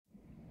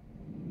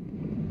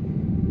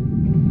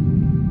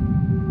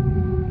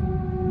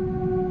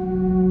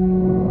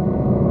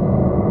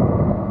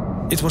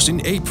It was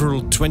in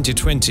April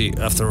 2020,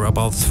 after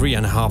about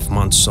 3.5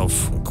 months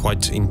of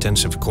quite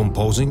intensive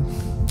composing.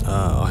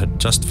 I had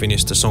just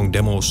finished the song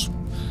demos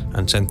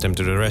and sent them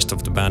to the rest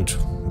of the band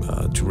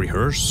to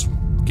rehearse,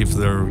 give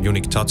their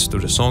unique touch to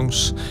the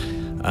songs,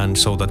 and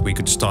so that we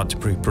could start the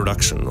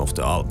pre-production of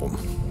the album.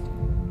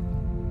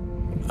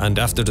 And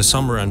after the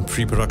summer and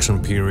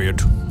pre-production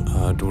period,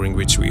 during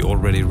which we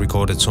already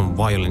recorded some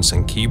violins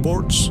and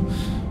keyboards,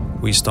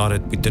 we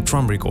started with the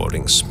drum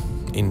recordings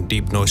in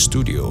Deep Noise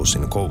Studios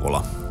in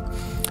Kouvola,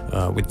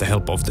 with the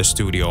help of the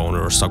studio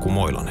owner Saku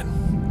Moilanen.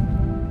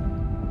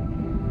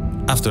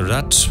 After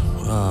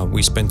that,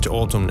 we spent the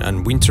autumn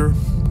and winter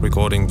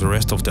recording the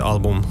rest of the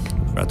album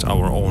at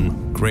our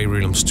own Grey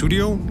Realm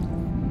studio.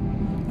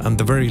 And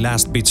the very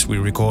last bits we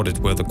recorded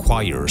were the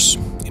choirs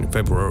in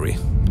February,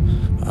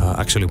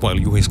 actually while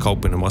Juhis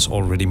Kauppinen was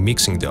already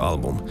mixing the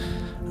album.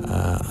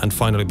 And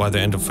finally, by the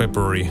end of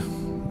February,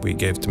 we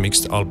gave the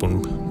mixed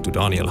album to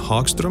Daniel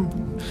Hagström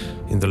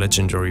in the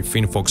legendary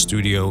Finfox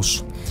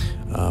Studios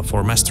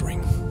for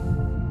mastering.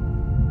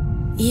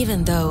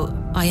 Even though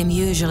I am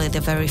usually the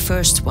very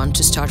first one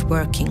to start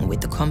working with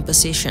the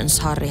compositions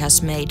Harri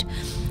has made,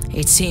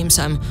 it seems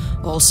I'm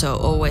also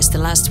always the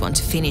last one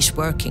to finish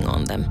working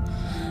on them,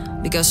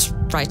 because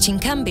writing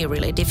can be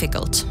really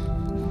difficult.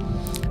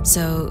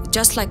 So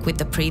just like with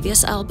the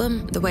previous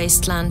album, The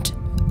Wasteland,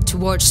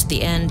 towards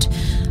the end,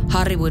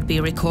 Harri would be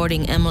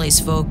recording Emily's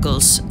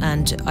vocals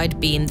and I'd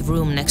be in the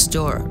room next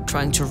door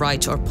trying to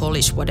write or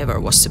polish whatever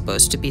was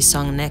supposed to be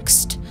sung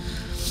next.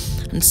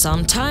 And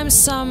sometimes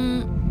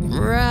some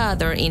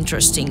rather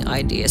interesting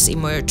ideas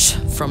emerge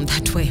from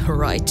that way of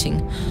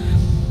writing.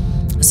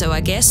 So I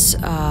guess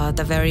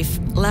the very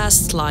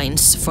last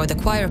lines for the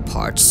choir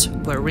parts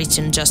were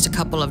written just a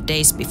couple of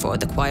days before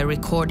the choir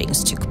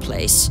recordings took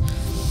place.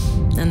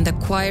 And the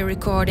choir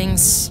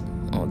recordings,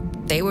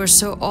 they were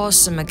so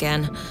awesome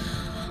again.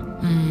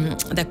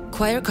 The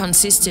choir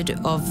consisted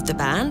of the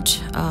band,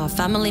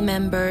 family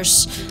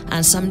members,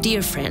 and some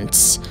dear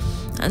friends.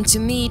 And to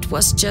me it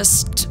was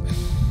just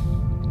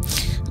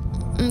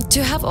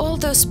to have all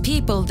those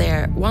people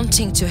there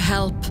wanting to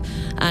help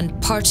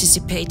and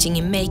participating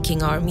in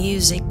making our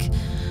music.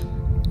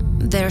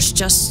 There's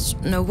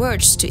just no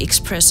words to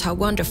express how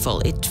wonderful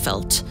it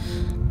felt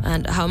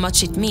and how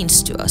much it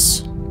means to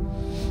us.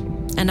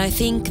 And I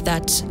think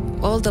that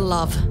all the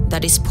love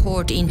that is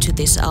poured into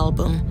this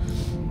album,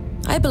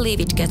 I believe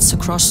it gets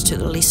across to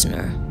the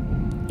listener.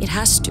 It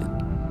has to.